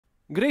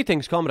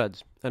Greetings,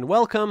 comrades, and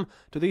welcome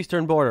to the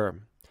Eastern Border.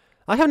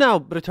 I have now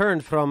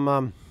returned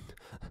from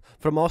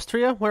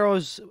Austria, where I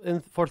was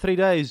for 3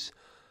 days.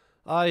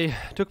 I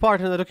took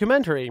part in a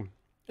documentary.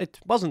 It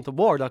wasn't a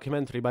war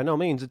documentary by no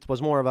means. It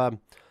was more of a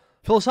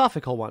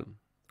philosophical one.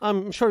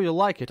 I'm sure you'll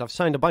like it. I've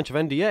signed a bunch of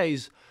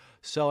NDAs,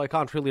 so I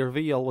can't really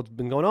reveal what's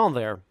been going on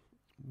there.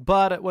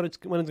 But when it's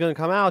going to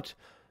come out,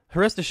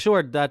 rest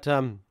assured that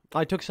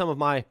I took some of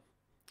my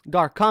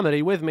dark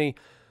comedy with me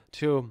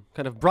to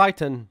kind of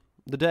brighten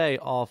the day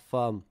of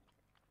all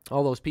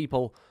those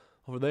people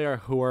over there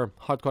who are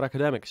hardcore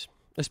academics.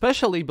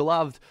 Especially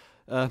beloved,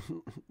 I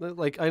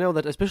know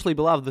that especially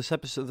beloved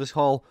this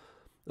whole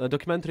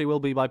documentary will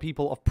be by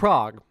people of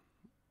Prague.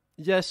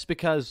 Yes,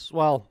 because,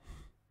 well,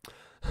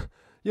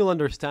 you'll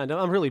understand.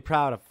 I'm really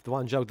proud of the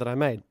one joke that I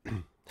made.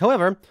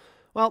 However,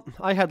 well,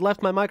 I had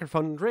left my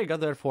microphone in Riga,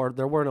 therefore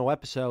there were no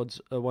episodes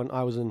when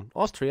I was in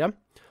Austria.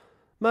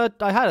 But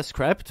I had a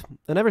script,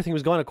 and everything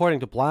was going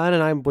according to plan,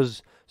 and I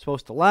was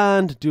supposed to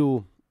land,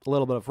 do a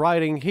little bit of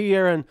writing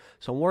here, and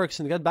some works,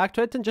 and get back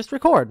to it, and just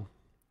record.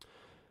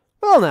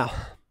 Well now,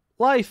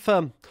 life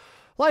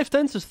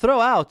tends to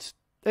throw out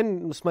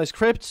in my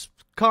scripts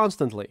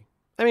constantly.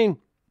 I mean,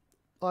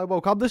 I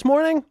woke up this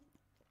morning,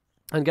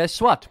 and guess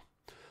what?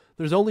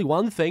 There's only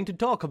one thing to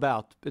talk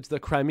about. It's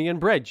the Crimean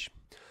bridge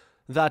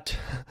that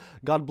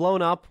got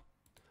blown up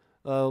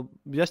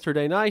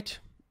yesterday night.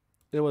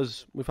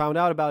 We found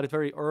out about it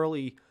very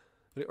early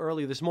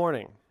this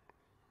morning.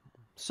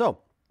 So,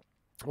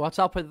 what's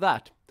up with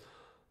that?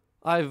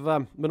 I've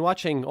been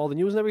watching all the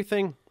news and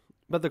everything,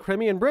 but the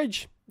Crimean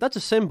bridge, that's a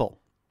symbol.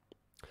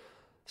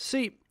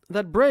 See,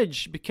 that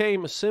bridge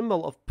became a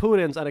symbol of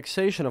Putin's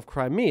annexation of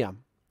Crimea,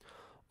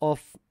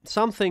 of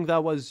something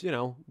that was,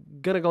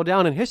 gonna go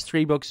down in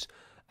history books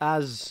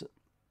as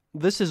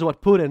this is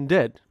what Putin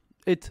did.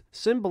 It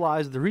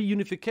symbolized the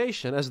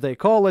reunification, as they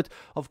call it,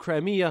 of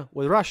Crimea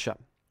with Russia.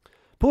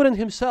 Putin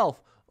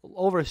himself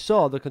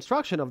oversaw the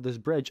construction of this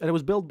bridge, and it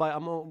was built by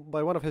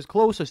one of his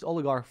closest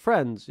oligarch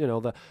friends,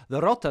 the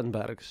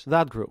Rothenbergs,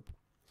 that group.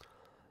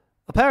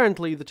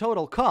 Apparently, the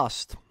total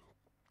cost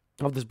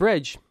of this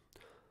bridge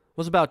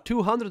was about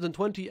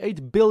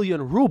 228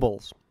 billion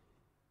rubles.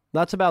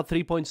 That's about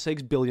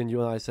 3.6 billion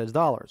United States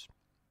dollars.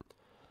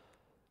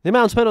 The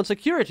amount spent on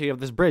security of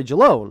this bridge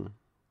alone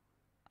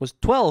was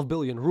 12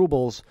 billion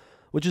rubles,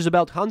 which is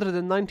about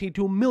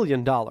 $192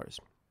 million.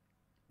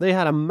 They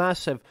had a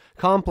massive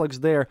complex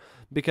there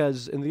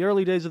because in the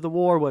early days of the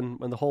war, when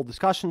the whole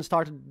discussion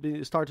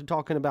started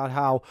talking about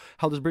how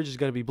this bridge is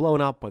going to be blown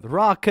up with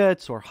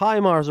rockets or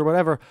HIMARS or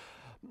whatever,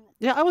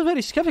 yeah, I was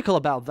very skeptical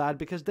about that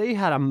because they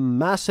had a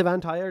massive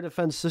anti-air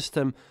defense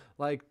system,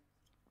 like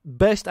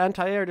best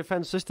anti-air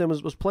defense system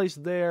was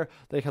placed there.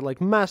 They had like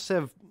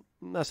massive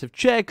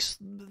checks.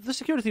 The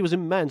security was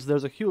immense.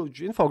 There's a huge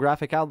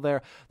infographic out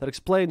there that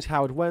explains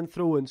how it went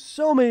through in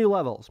so many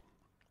levels.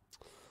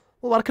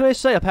 Well, what can I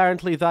say?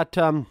 Apparently that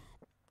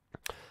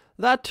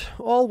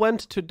all went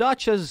to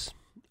Dutches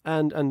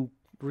and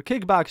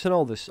kickbacks and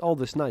all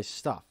this nice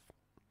stuff.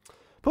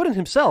 Putin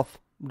himself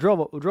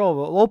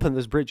opened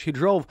this bridge. He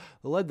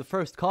led the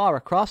first car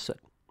across it.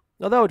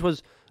 Although it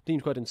was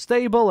deemed quite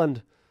unstable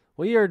and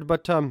weird,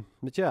 but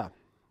yeah.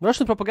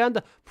 Russian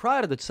propaganda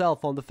prided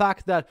itself on the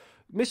fact that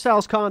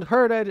missiles can't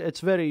hurt it. It's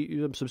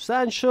very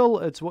substantial.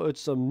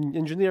 It's an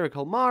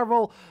engineerical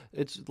marvel.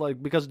 It's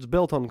like because it's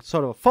built on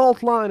sort of a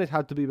fault line. It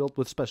had to be built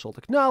with special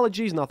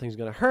technologies. Nothing's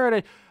going to hurt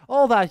it.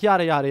 All that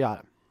yada yada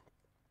yada.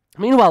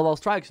 Meanwhile, while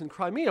strikes in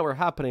Crimea were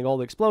happening, all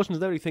the explosions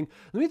and everything,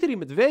 Dmitry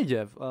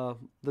Medvedev,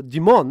 the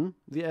Dimon,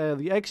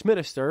 the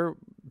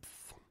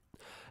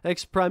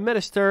ex-prime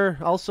minister,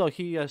 also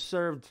he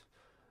served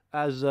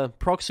as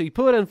proxy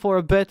Putin for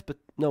a bit, but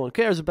no one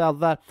cares about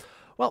that.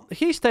 Well,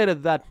 he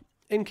stated that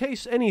in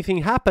case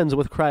anything happens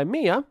with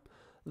Crimea,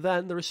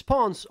 then the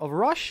response of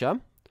Russia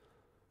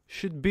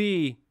should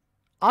be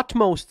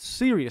utmost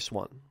serious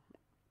one.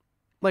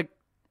 Like,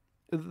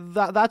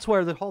 that's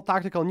where the whole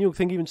tactical nuke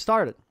thing even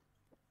started.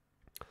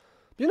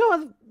 You know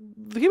what?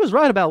 He was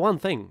right about one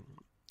thing.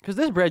 Because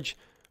this bridge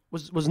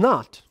was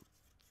not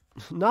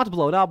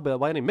blown up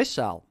by any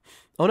missile.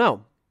 Oh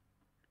no.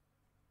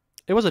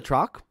 It was a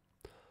truck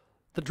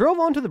that drove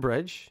onto the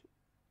bridge,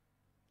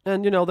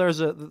 and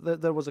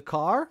there was a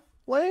car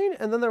lane,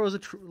 and then there was a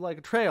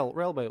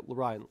railway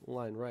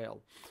line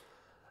rail,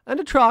 and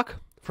a truck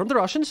from the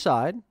Russian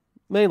side,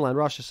 mainland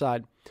Russia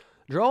side,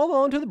 drove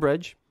onto the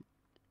bridge,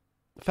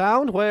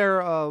 found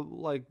where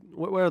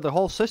the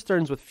whole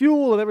cisterns with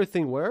fuel and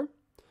everything were,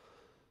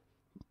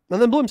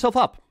 and then blew himself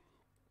up.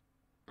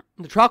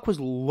 The truck was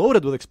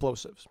loaded with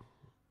explosives,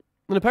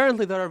 and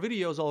apparently there are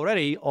videos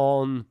already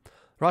on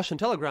Russian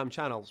Telegram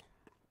channels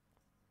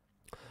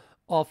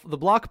of the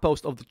blog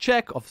post of the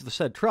check of the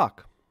said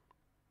truck.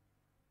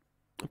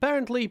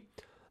 Apparently,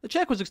 the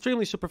check was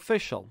extremely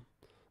superficial.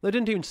 They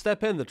didn't even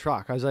step in the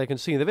truck. As I can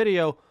see in the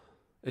video,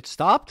 it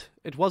stopped.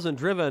 It wasn't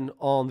driven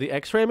on the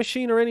X-ray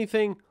machine or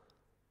anything.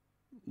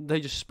 They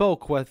just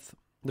spoke with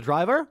the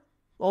driver,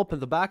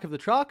 opened the back of the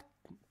truck,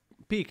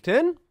 peeked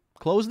in,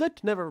 closed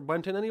it, never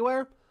went in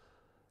anywhere,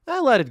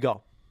 and let it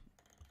go.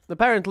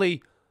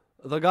 Apparently,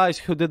 the guys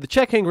who did the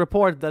checking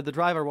report that the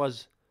driver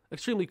was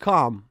extremely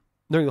calm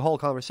during the whole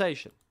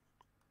conversation.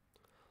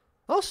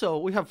 Also,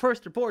 we have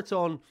first reports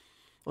on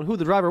who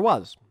the driver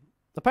was.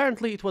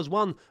 Apparently, it was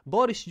one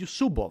Boris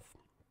Yusubov.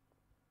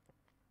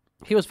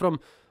 He was from,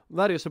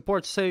 various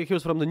reports say he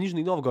was from the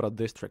Nizhny Novgorod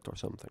district or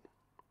something.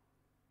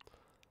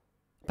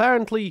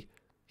 Apparently,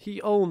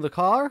 he owned the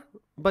car,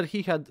 but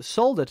he had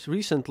sold it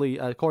recently,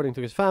 according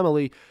to his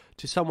family,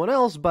 to someone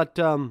else, but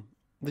the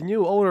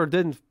new owner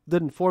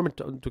didn't form it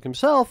to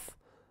himself,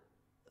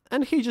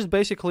 and he just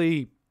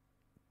basically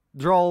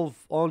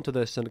drove onto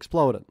this and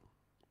exploded.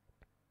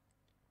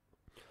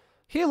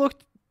 He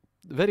looked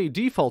very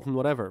default and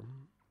whatever.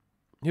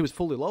 He was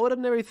fully loaded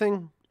and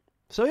everything.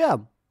 So yeah,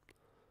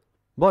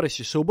 Boris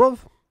Yusubov,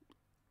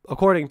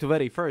 according to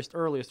very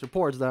earliest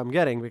reports that I'm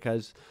getting,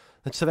 because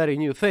it's a very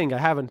new thing. I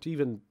haven't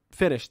even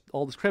finished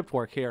all the script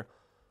work here.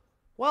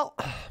 Well,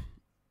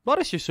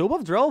 Boris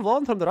Yusubov drove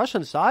on from the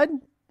Russian side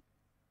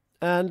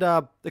and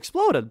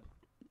exploded.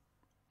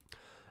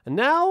 And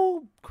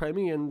now,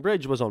 Crimean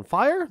bridge was on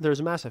fire.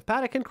 There's a massive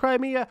panic in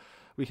Crimea.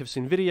 We have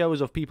seen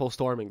videos of people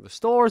storming the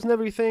stores and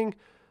everything.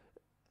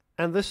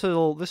 And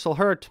this'll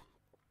hurt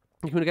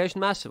the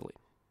communication massively.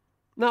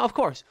 Now, of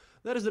course,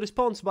 that is the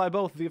response by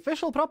both the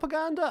official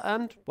propaganda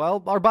and,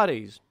 well, our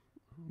buddies.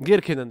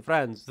 Girkin and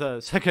Friends,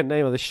 the second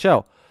name of the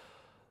show.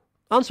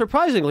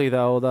 Unsurprisingly,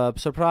 though,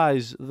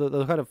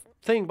 the kind of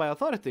thing by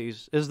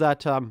authorities is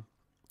that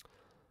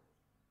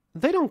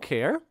they don't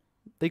care.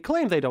 They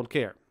claim they don't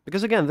care.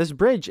 Because, again, this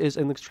bridge is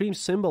an extreme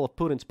symbol of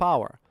Putin's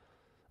power.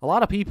 A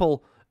lot of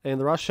people in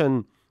the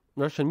Russian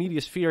media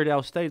sphere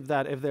now state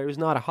that if there is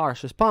not a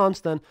harsh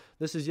response, then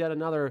this is yet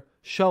another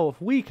show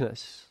of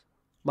weakness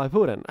by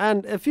Putin.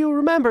 And if you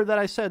remember that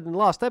I said in the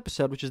last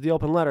episode, which is the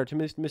open letter to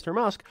Mr.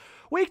 Musk,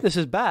 weakness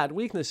is bad.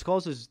 Weakness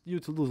causes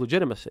you to lose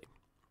legitimacy.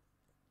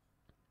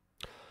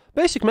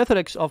 Basic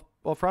methods of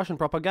Russian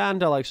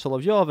propaganda, like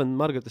Solovyov and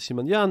Margarita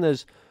Simonyan,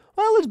 is,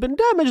 well, it's been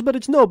damaged, but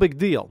it's no big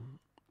deal.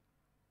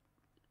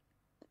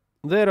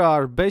 There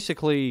are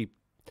basically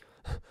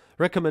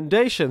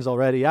recommendations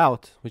already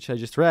out, which I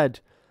just read,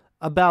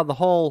 about the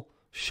whole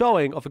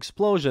showing of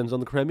explosions on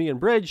the Crimean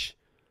bridge,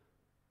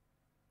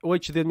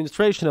 which the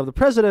administration of the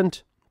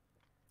president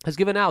has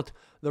given out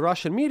the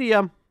Russian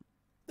media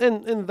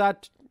in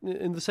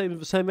the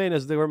same vein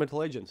as the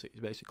governmental agencies,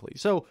 basically.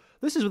 So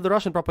this is what the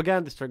Russian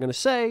propagandists are going to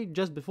say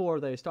just before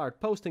they start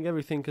posting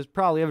everything, because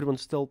probably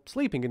everyone's still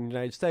sleeping in the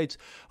United States.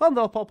 And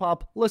they'll pop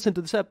up, listen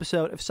to this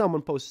episode. If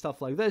someone posts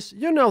stuff like this,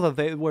 you know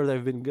that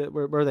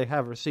where they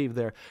have received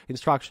their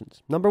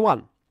instructions. Number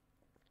one,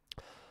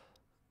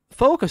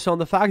 focus on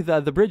the fact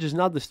that the bridge is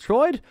not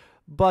destroyed,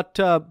 but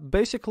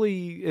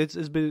basically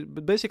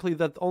basically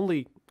that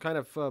only kind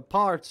of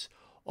parts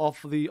of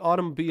the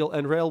automobile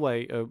and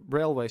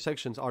railway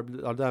sections are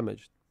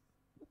damaged.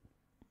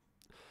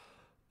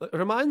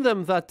 Remind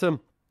them that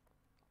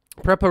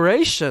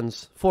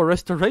preparations for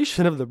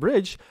restoration of the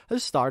bridge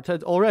has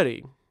started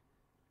already.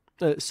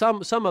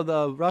 Some of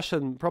the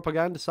Russian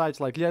propaganda sites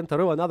like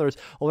Lenta.ru and others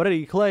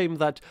already claim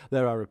that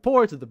there are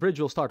reports that the bridge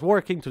will start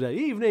working today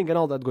evening and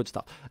all that good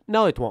stuff.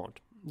 No, it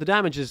won't. The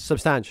damage is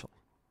substantial.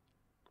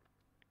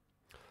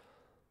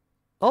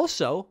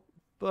 Also,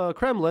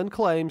 Kremlin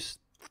claims,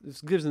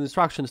 gives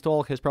instructions to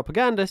all his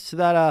propagandists,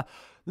 that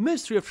the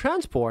Ministry of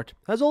Transport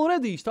has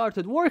already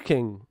started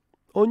working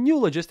on new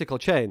logistical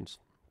chains.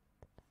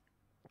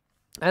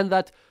 And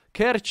that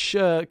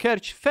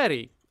Kerch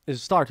ferry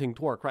is starting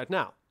to work right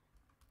now.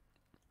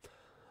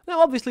 Now,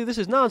 obviously, this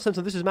is nonsense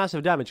and this is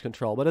massive damage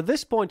control, but at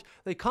this point,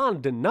 they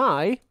can't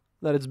deny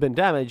that it's been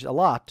damaged a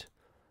lot.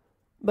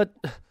 But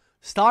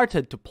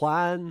started to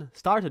plan,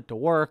 started to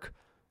work.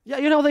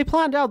 Yeah, they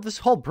planned out this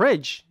whole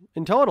bridge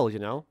in total,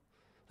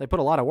 They put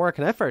a lot of work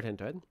and effort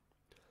into it.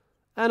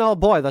 And oh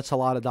boy, that's a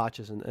lot of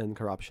dodges and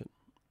corruption.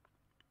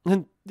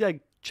 And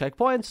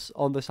checkpoints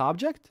on this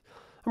object?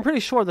 I'm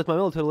pretty sure that my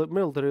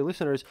military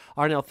listeners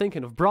are now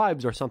thinking of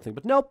bribes or something,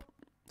 but nope.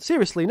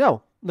 Seriously,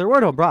 no. There were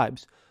no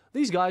bribes.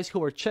 These guys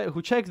who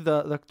checked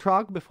the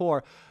truck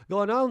before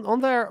going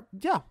on there,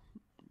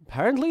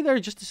 apparently they're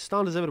just as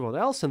stunned as everyone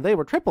else, and they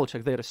were triple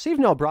checked. They received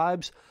no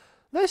bribes.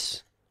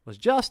 This was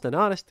just an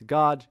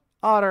honest-to-God,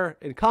 utter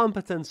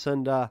incompetence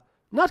and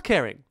not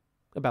caring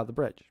about the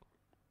bridge.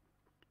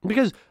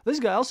 Because this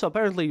guy also,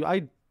 apparently,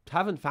 I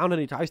haven't found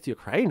any ties to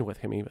Ukraine with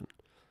him even.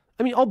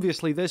 I mean,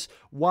 obviously, this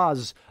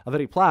was a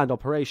very planned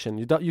operation.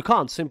 You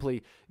can't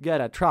simply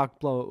get a truck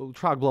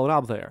blown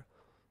up there.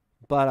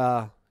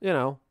 But,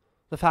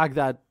 the fact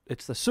that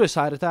it's the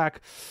suicide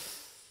attack,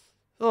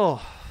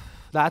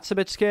 that's a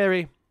bit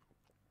scary.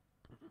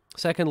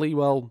 Secondly,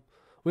 well,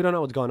 we don't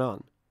know what's going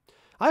on.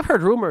 I've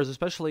heard rumors,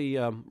 especially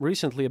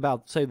recently,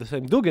 about, say, the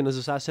same Dugin's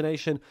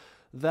assassination,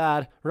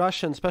 that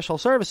Russian special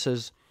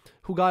services,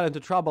 who got into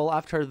trouble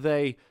after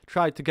they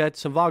tried to get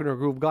some Wagner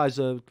Group guys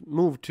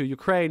moved to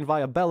Ukraine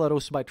via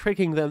Belarus by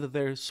tricking them that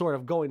they're sort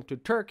of going to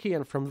Turkey,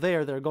 and from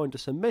there they're going to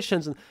some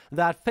missions, and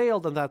that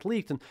failed and that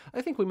leaked. And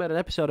I think we made an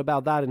episode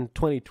about that in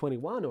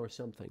 2021 or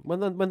something,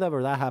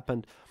 whenever that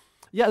happened.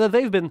 that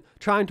they've been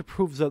trying to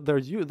prove that their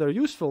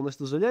usefulness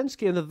to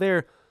Zelensky, and that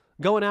they're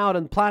going out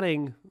and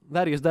planning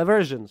various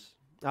diversions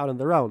out on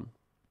their own,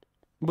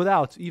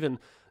 without even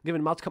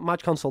giving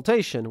much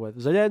consultation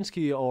with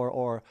Zelensky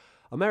or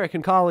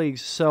American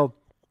colleagues. So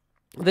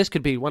this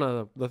could be one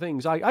of the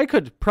things. I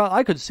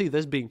could see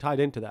this being tied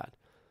into that.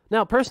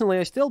 Now, personally,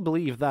 I still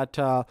believe that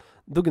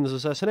Dugin's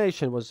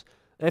assassination was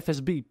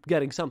FSB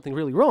getting something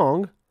really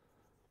wrong.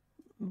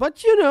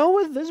 But,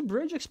 with this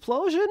bridge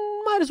explosion,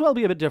 might as well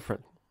be a bit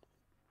different.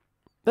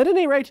 At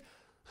any rate,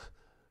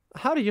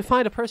 how do you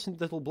find a person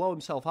that will blow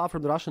himself up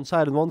from the Russian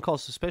side and won't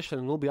cause suspicion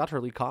and will be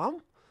utterly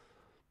calm?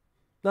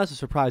 That's a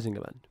surprising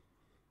event.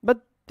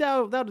 But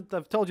now that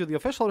I've told you the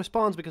official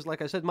response, because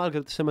like I said,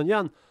 Margaret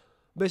Simonyan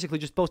basically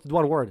just posted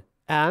one word,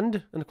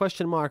 and a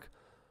question mark.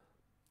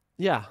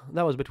 Yeah,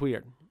 that was a bit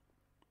weird.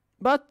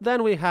 But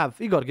then we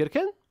have Igor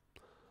Girkin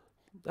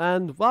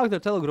and Wagner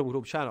Telegram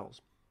group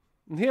channels.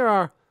 And here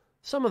are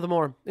some of the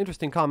more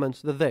interesting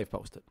comments that they've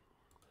posted.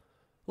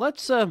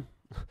 Let's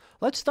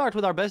start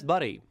with our best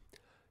buddy,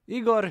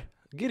 Igor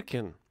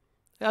Girkin.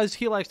 As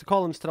he likes to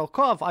call him,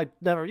 Strelkov. I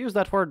never use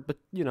that word, but,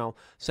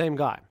 same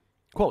guy.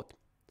 Quote,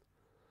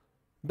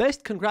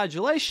 "Best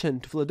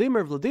congratulations to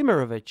Vladimir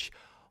Vladimirovich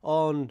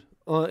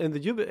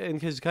in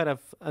his kind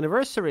of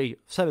anniversary,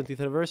 70th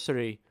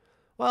anniversary.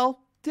 Well,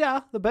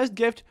 yeah, the best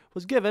gift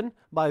was given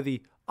by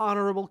the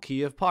Honorable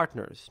Kiev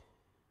partners.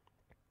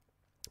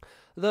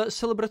 The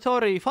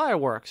celebratory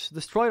fireworks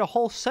destroyed a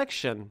whole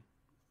section,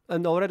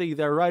 and already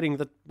they're writing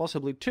that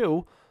possibly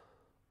two,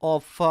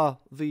 of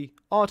the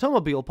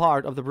automobile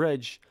part of the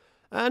bridge,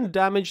 and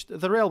damaged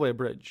the railway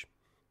bridge.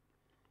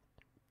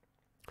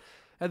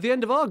 At the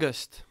end of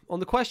August, on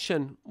the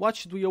question, what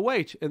should we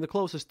await in the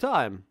closest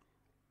time?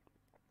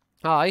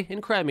 I,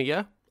 in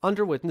Crimea,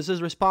 under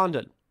witnesses,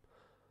 responded,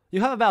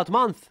 you have about a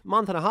month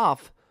and a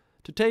half,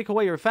 to take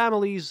away your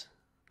families,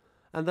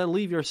 and then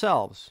leave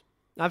yourselves.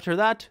 After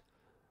that,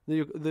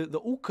 the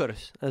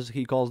Ukrs, as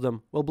he calls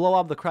them, will blow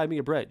up the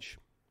Crimea bridge.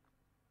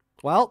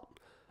 Well,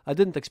 I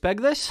didn't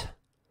expect this,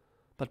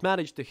 but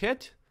managed to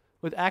hit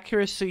with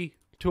accuracy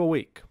to a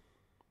week.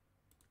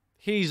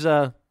 He's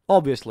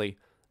obviously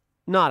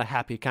not a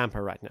happy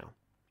camper right now.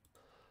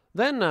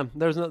 Then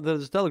there's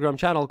a Telegram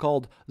channel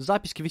called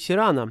Zapiski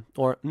Veterana,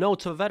 or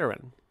Notes of a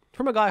Veteran,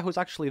 from a guy who's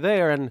actually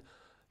there, and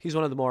he's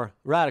one of the more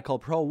radical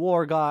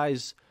pro-war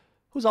guys,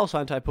 who's also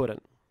anti-Putin.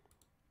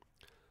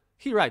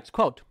 He writes,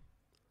 quote,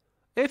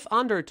 if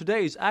under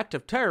today's act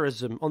of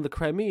terrorism on the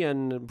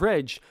Crimean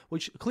bridge,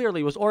 which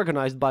clearly was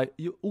organized by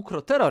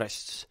Ukro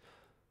terrorists,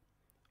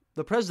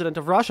 the president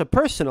of Russia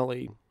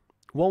personally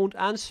won't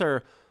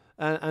answer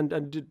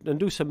and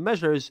do some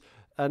measures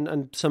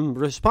and some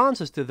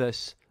responses to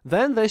this,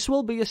 then this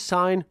will be a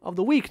sign of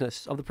the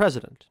weakness of the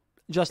president,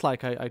 just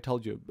like I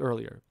told you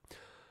earlier.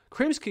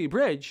 Krimsky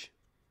Bridge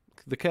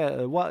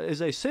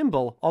is a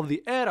symbol of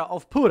the era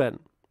of Putin.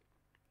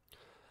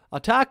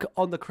 Attack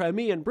on the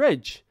Crimean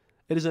bridge,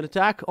 it is an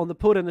attack on the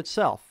Putin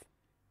itself.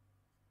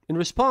 In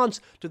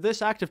response to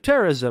this act of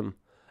terrorism,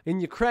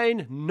 in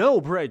Ukraine, no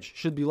bridge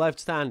should be left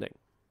standing.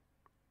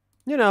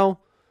 You know,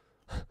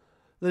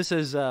 this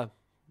is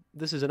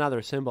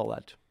another symbol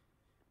that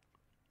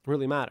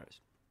really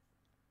matters.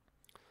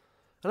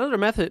 Another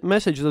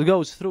message that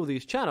goes through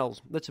these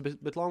channels, that's a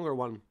bit longer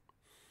one,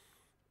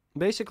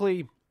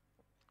 basically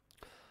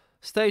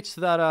states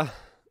that,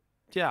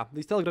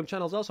 these Telegram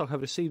channels also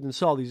have received and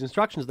saw these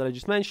instructions that I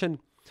just mentioned,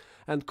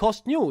 and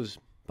Cost News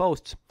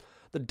posts,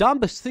 the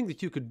dumbest thing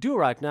that you could do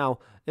right now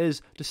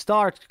is to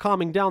start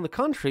calming down the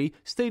country,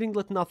 stating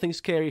that nothing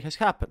scary has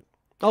happened.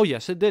 Oh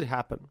yes, it did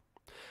happen.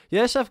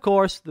 Yes, of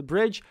course, the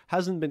bridge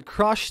hasn't been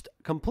crushed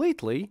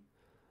completely,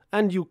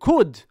 and you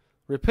could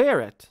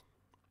repair it.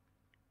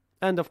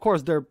 And of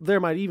course, there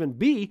might even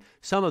be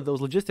some of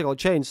those logistical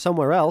chains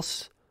somewhere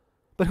else,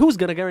 but who's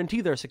going to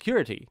guarantee their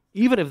security?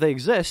 Even if they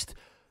exist,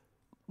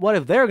 what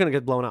if they're going to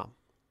get blown up?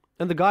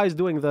 And the guys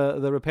doing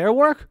the repair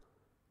work?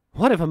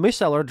 What if a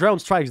missile or a drone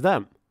strikes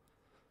them?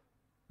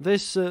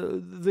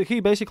 He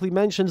basically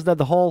mentions that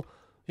the whole,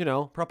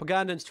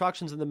 propaganda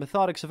instructions and the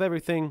methodics of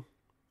everything,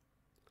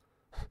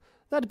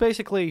 that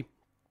basically,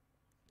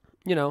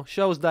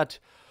 shows that,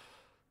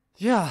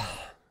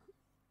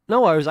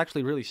 nowhere is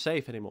actually really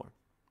safe anymore.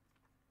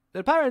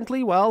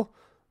 Apparently, well,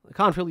 I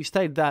can't really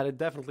state that it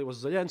definitely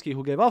was Zelensky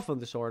who gave off on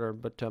this order,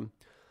 but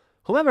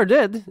whoever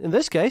did, in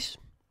this case,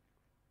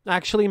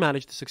 actually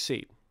managed to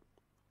succeed.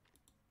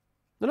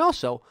 And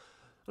also,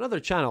 another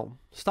channel,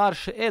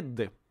 Starszy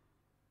Ed,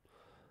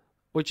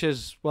 which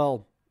is,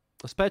 well,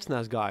 a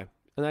Spetsnaz guy,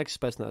 an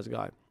ex-Spetsnaz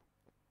guy.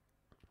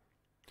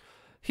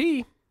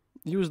 He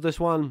used this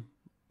one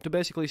to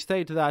basically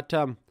state that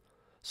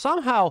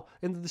somehow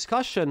in the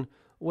discussion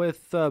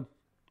with the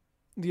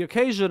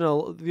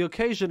occasional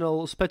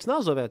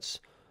Spetsnazovets,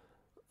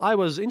 I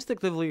was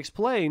instinctively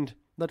explained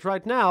that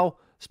right now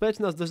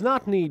Spetsnaz does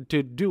not need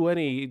to do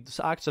any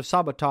acts of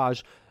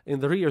sabotage in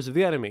the rears of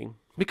the enemy,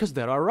 because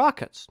there are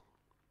rockets.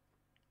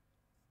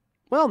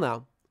 Well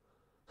now,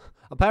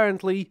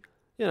 apparently,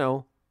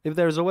 if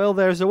there's a will,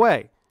 there's a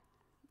way.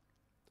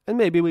 And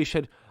maybe we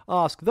should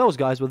ask those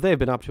guys what they've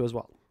been up to as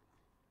well.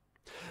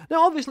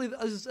 Now, obviously,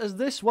 as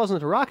this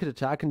wasn't a rocket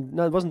attack, and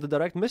it wasn't a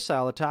direct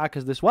missile attack,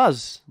 as this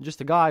was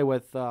just a guy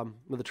with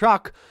a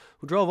truck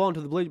who drove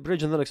onto the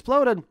bridge and then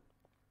exploded,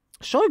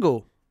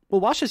 Shoigu will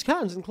wash his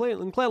hands in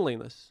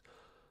cleanliness.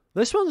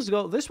 This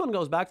one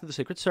goes back to the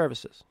Secret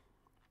Services.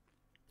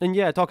 And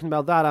yeah, talking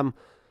about that, I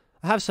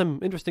have some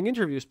interesting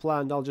interviews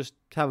planned. I'll just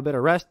have a bit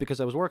of rest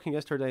because I was working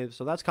yesterday,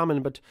 so that's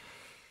coming. But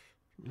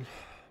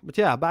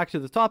yeah, back to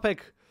the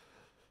topic.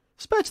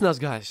 Spetsnaz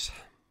guys.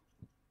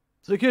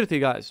 Security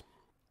guys.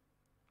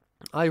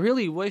 I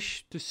really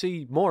wish to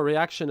see more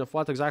reaction of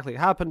what exactly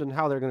happened and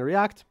how they're going to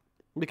react.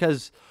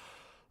 Because,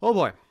 oh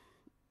boy,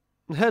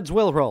 heads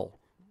will roll.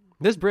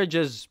 This bridge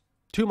is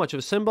too much of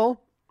a symbol.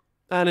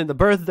 And in the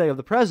birthday of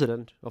the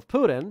president, of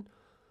Putin,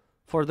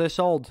 for this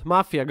old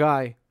mafia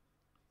guy,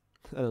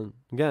 and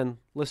again,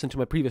 listen to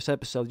my previous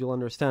episode, you'll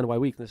understand why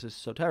weakness is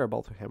so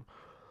terrible to him.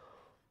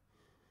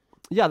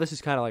 Yeah, this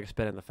is kind of like a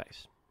spit in the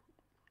face.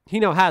 He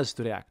now has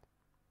to react.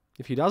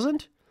 If he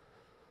doesn't,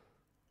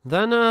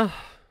 then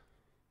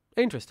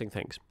interesting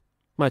things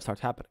might start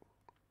happening.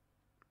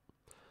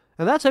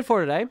 And that's it for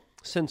today,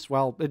 since,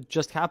 well, it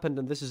just happened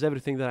and this is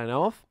everything that I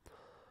know of.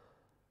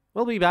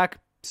 We'll be back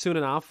soon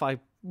enough. I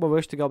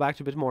wish to go back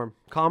to a bit more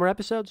calmer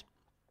episodes.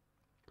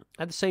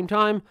 At the same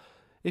time,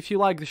 if you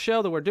like the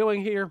show that we're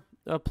doing here,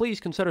 please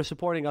consider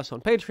supporting us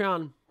on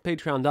Patreon,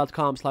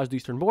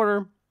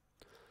 patreon.com/theeasternborder.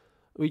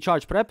 We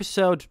charge per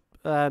episode,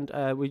 and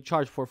we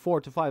charge for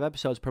 4 to 5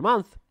 episodes per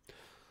month.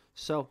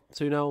 So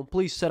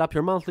please set up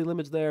your monthly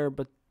limits there,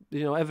 but,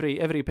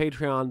 every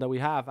Patreon that we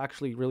have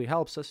actually really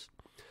helps us.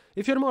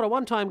 If you're more a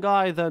one-time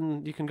guy,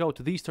 then you can go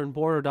to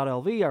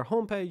theeasternborder.lv, our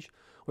homepage,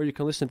 where you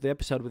can listen to the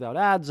episode without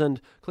ads,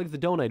 and click the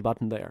donate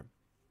button there.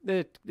 We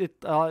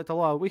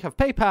have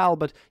PayPal,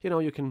 but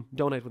you can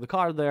donate with a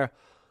card there.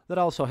 That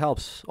also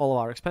helps all of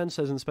our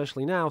expenses, and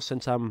especially now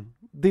since I'm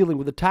dealing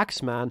with a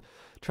tax man,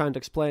 trying to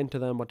explain to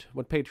them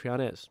what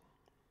Patreon is.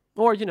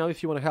 Or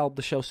if you want to help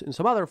the show in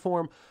some other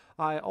form,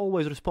 I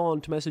always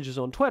respond to messages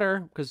on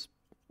Twitter because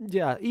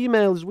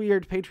email is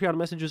weird. Patreon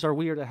messages are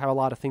weird. I have a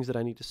lot of things that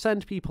I need to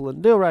send people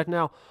and do right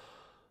now.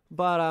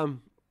 But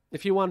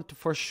if you want to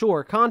for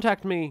sure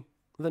contact me,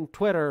 then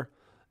Twitter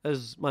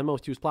is my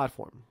most used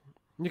platform.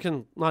 You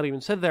can not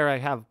even sit there. I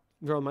have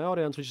grown my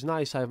audience, which is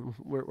nice.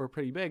 We're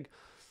pretty big,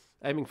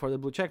 aiming for the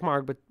blue check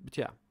mark. But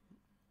yeah,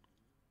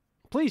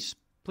 please,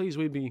 we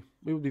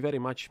would be very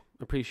much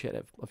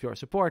appreciative of your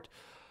support,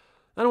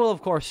 and we'll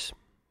of course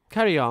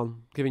carry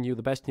on giving you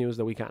the best news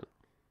that we can.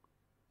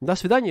 До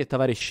свидания,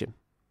 товарищи.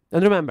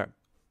 And remember,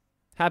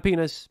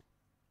 happiness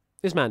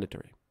is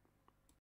mandatory.